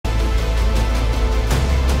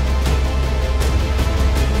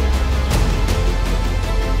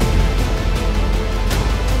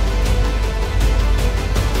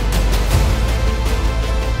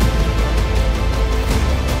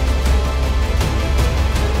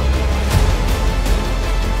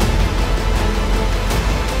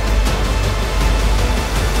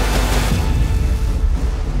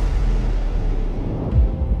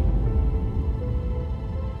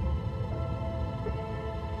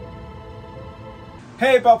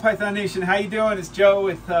Hey Ball Python Nation, how you doing? It's Joe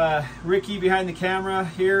with Ricky behind the camera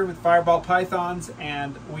here with Fireball Pythons,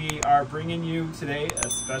 and we are bringing you today a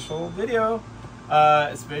special video.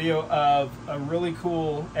 It's a video of a really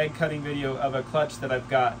cool egg cutting video of a clutch that I've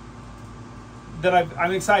got.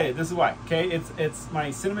 I'm excited. This is why. Okay, it's my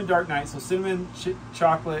cinnamon dark night. So cinnamon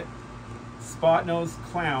chocolate spot nose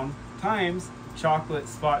clown times chocolate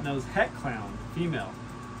spot nose het clown female.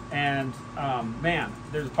 And man,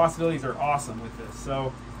 there's possibilities are awesome with this.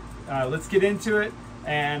 So let's get into it,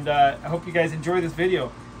 and I hope you guys enjoy this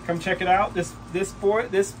video. Come check it out. This boy,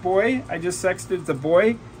 I just sexted. It's a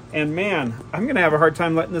boy, and man, I'm gonna have a hard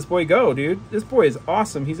time letting this boy go, dude. This boy is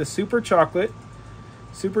awesome. He's a super chocolate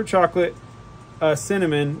cinnamon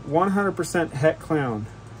 100% het clown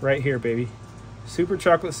right here, baby. Super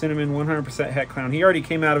chocolate cinnamon 100% het clown. He already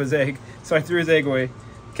came out of his egg, so I threw his egg away.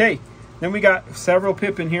 Okay. Then we got several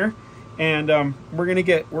pip in here, and we're gonna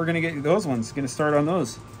get those ones. Gonna start on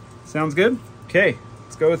those. Sounds good? Okay,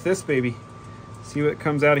 let's go with this baby. See what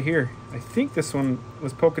comes out of here. I think this one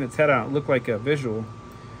was poking its head out. It looked like a visual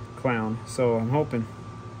clown, so I'm hoping.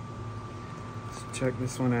 Let's check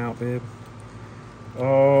this one out, babe.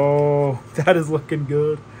 Oh, that is looking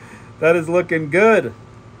good. That is looking good.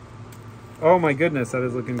 Oh my goodness, that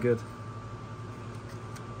is looking good.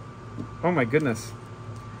 Oh my goodness.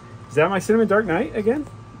 Is that my cinnamon dark night again?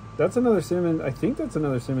 That's another cinnamon. I think that's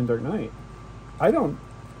another cinnamon dark night.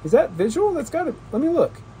 Is that visual? That's got to, let me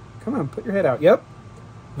look. Come on, put your head out. Yep.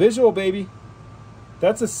 Visual, baby.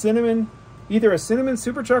 That's a cinnamon, either a cinnamon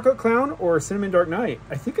super chocolate clown or a cinnamon dark night.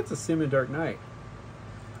 I think it's a cinnamon dark night.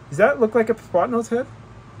 Does that look like a spot nose head?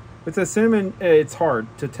 It's a cinnamon, it's hard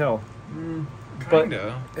to tell.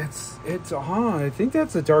 Kinda. But I think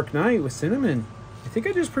that's a dark night with cinnamon. I think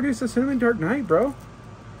I just produced a cinnamon dark night, bro.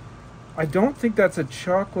 I don't think that's a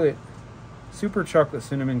super chocolate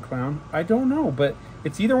cinnamon clown. I don't know, but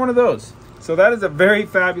it's either one of those. So that is a very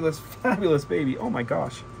fabulous, fabulous baby. Oh my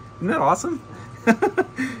gosh. Isn't that awesome?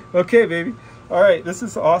 Okay, baby. All right, this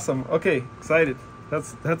is awesome. Okay, excited.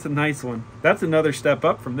 That's a nice one. That's another step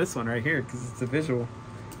up from this one right here because it's a visual.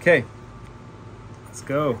 Okay, let's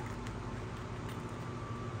go.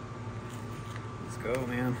 Let's go,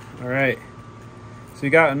 man. All right. So you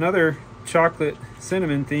got another chocolate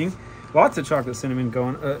cinnamon thing. Lots of chocolate cinnamon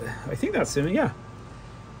going. I think that's cinnamon. Yeah,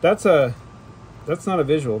 that's not a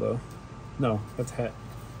visual though. No, that's het.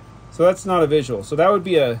 So that's not a visual. So that would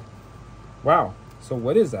be a. Wow. So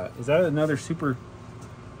what is that? Is that another super?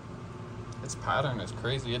 Its pattern is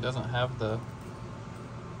crazy. It doesn't have the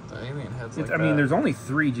alien heads like that. I mean, there's only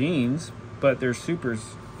 3 genes, but there's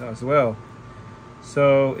supers as well.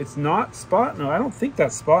 So it's not spot nose. I don't think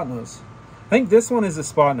that's spot nose. I think this one is a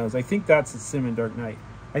spot nose. I think that's a cinnamon dark night.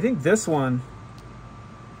 I think this one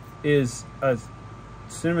is a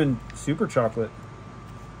cinnamon super chocolate.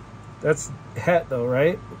 That's het though,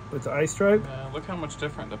 right? With the eye stripe. Yeah, look how much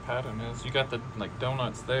different the pattern is. You got the like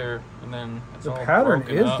donuts there, and then it's the all pattern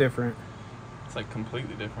is up. different. It's like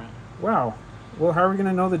completely different. Wow. Well, how are we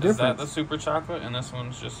gonna know the difference? Is that the super chocolate, and this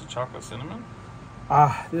one's just a chocolate cinnamon?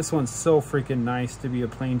 Ah, this one's so freaking nice to be a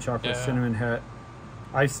plain chocolate cinnamon het.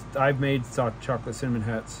 I've made chocolate cinnamon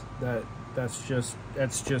hets that's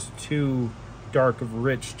just too dark of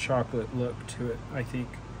rich chocolate look to it. I think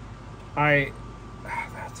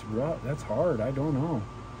that's rough. That's hard. I don't know.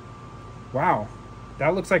 Wow,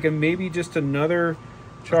 that looks like maybe just another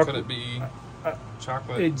chocolate. Or could it be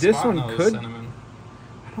chocolate? This spot one nose could. Cinnamon.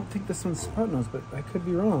 I don't think this one's spot nose, but I could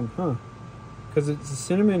be wrong, huh? Because it's the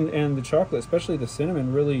cinnamon and the chocolate, especially the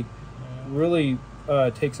cinnamon, really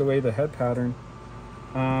takes away the head pattern,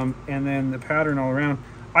 and then the pattern all around.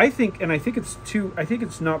 I think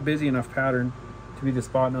it's not busy enough pattern to be the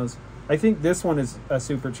spot nose. I think this one is a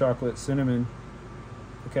super chocolate cinnamon.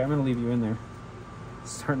 Okay, I'm gonna leave you in there.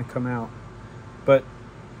 It's starting to come out. But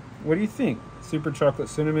what do you think? Super chocolate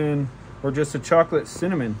cinnamon or just a chocolate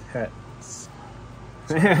cinnamon het?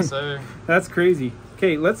 Man, that's crazy.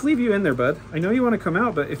 Okay, let's leave you in there, bud. I know you want to come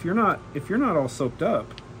out, but if you're not all soaked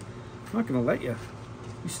up, I'm not gonna let you.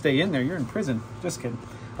 You stay in there. You're in prison. Just kidding.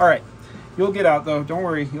 All right. You'll get out though, don't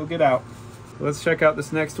worry, you'll get out. Let's check out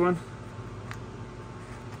this next one.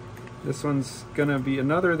 This one's gonna be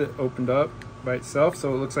another that opened up by itself,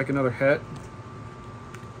 so it looks like another het.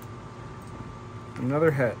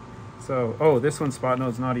 Another het. So, oh, this one's spot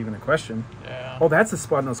nose, not even a question. Yeah. Oh, that's a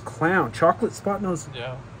spot nose clown. Chocolate spot nose.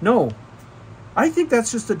 Yeah. No, I think that's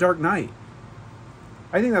just a dark night.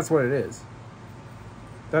 I think that's what it is.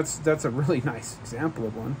 That's a really nice example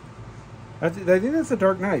of one. I think that's a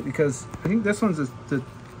dark night because I think this one's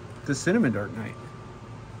the cinnamon dark night.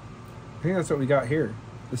 I think that's what we got here.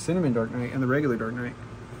 The cinnamon dark night and the regular dark night.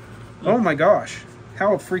 Yeah. Oh my gosh.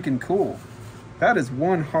 How freaking cool. That is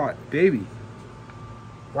one hot baby.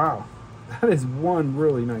 Wow. That is one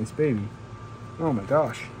really nice baby. Oh my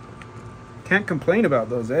gosh. Can't complain about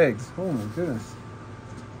those eggs. Oh my goodness.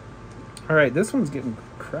 All right, this one's getting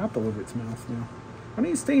crap all over its mouth now. Why don't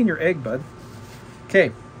you stay in your egg, bud?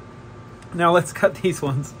 Okay. Now let's cut these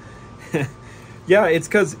ones. Yeah, it's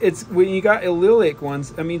because it's when you got allelic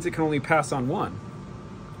ones, that means it can only pass on one.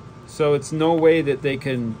 So it's no way that they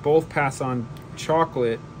can both pass on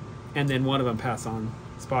chocolate and then one of them pass on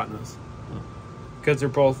spot nose. Because they're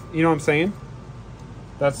both, you know what I'm saying?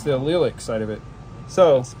 That's the allelic side of it.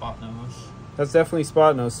 So Spot nose. that's definitely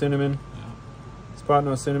spot nose, cinnamon. Yeah. Spot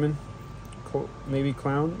nose, cinnamon. Maybe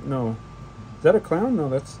clown? No. Is that a clown? No,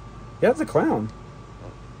 that's... Yeah, it's a clown.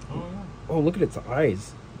 Oh, yeah. Oh, look at its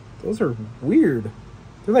eyes. Those are weird.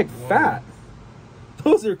 They're like Whoa. fat.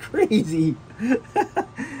 Those are crazy.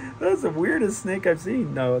 That's the weirdest snake I've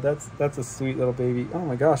seen. No, that's a sweet little baby. Oh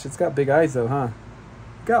my gosh, it's got big eyes though, huh?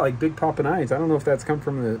 Got like big popping eyes. I don't know if that's come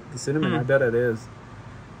from the cinnamon. I bet it is.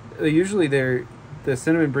 Usually the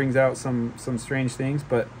cinnamon brings out some strange things,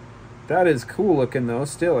 but that is cool looking though.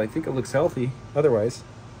 Still, I think it looks healthy. Otherwise,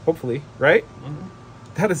 hopefully, right? Mm-hmm.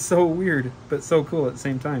 That is so weird, but so cool at the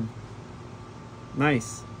same time.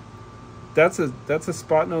 Nice. That's a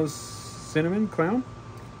spot nose cinnamon clown,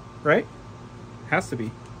 right? Has to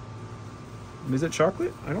be. Is it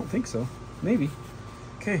chocolate? I don't think so. Maybe.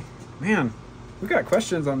 Okay, man, we got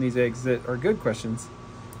questions on these eggs that are good questions.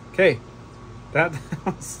 Okay, that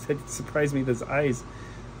surprised me. Those eyes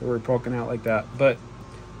that were poking out like that. But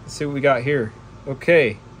let's see what we got here.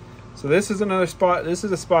 Okay, so this is another spot. This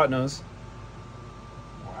is a spot nose.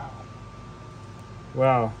 Wow.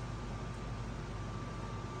 Wow.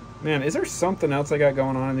 Man, is there something else I got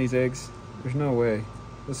going on in these eggs? There's no way.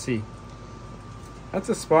 Let's see. That's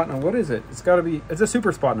a spot nose. What is it? It's got to be... It's a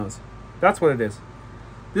super spot nose. That's what it is.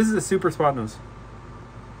 This is a super spot nose.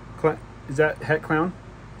 Is that het clown?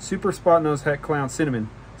 Super spot nose het clown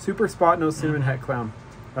cinnamon. Super spot nose cinnamon het clown.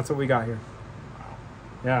 That's what we got here.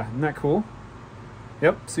 Yeah, isn't that cool?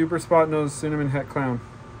 Yep, super spot nose cinnamon het clown.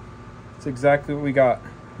 That's exactly what we got.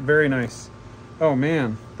 Very nice. Oh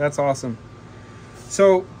man, that's awesome.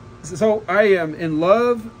 So I am in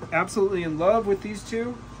love, absolutely in love with these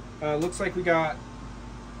two. Looks like we got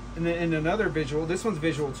in another visual. This one's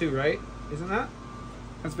visual too, right? Isn't that?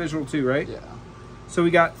 That's visual too, right? Yeah. So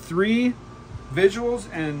we got 3 visuals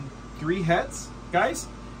and 3 hets, guys.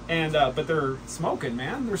 And but they're smoking,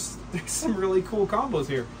 man. There's some really cool combos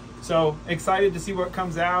here. So excited to see what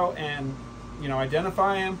comes out and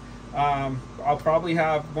identify them. I'll probably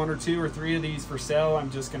have 1 or 2 or 3 of these for sale.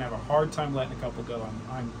 I'm just gonna have a hard time letting a couple go.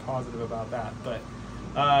 I'm positive about that. But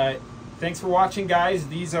thanks for watching, guys.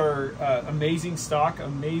 These are amazing stock,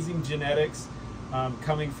 amazing genetics,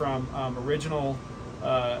 coming from original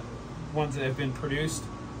ones that have been produced,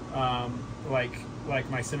 like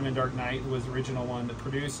my Cinnamon Dark Knight was the original one that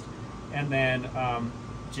produced, and then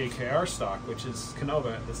JKR stock, which is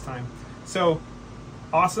Canova at this time. So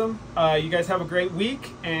awesome. You guys have a great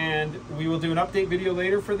week, and we will do an update video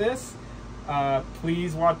later for this.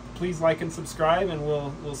 Please like and subscribe, and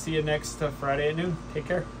we'll see you next Friday at noon. Take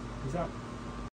care. Peace out.